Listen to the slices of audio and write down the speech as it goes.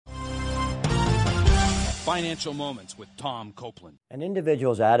Financial Moments with Tom Copeland. An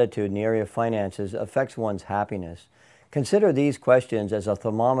individual's attitude in the area of finances affects one's happiness. Consider these questions as a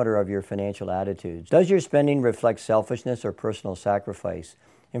thermometer of your financial attitudes. Does your spending reflect selfishness or personal sacrifice?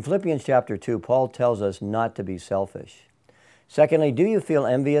 In Philippians chapter 2, Paul tells us not to be selfish. Secondly, do you feel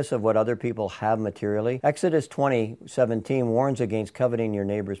envious of what other people have materially? Exodus 20:17 warns against coveting your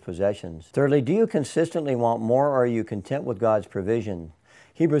neighbor's possessions. Thirdly, do you consistently want more, or are you content with God's provision?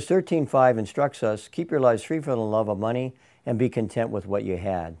 Hebrews 13:5 instructs us, keep your lives free from the love of money and be content with what you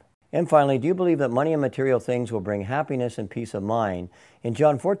had. And finally, do you believe that money and material things will bring happiness and peace of mind? In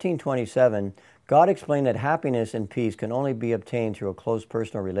John 14:27, God explained that happiness and peace can only be obtained through a close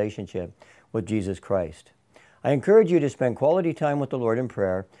personal relationship with Jesus Christ. I encourage you to spend quality time with the Lord in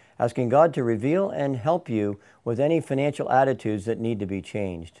prayer, asking God to reveal and help you with any financial attitudes that need to be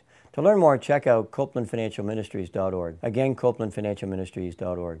changed. To learn more, check out CopelandFinancialMinistries.org. Again,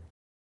 CopelandFinancialMinistries.org.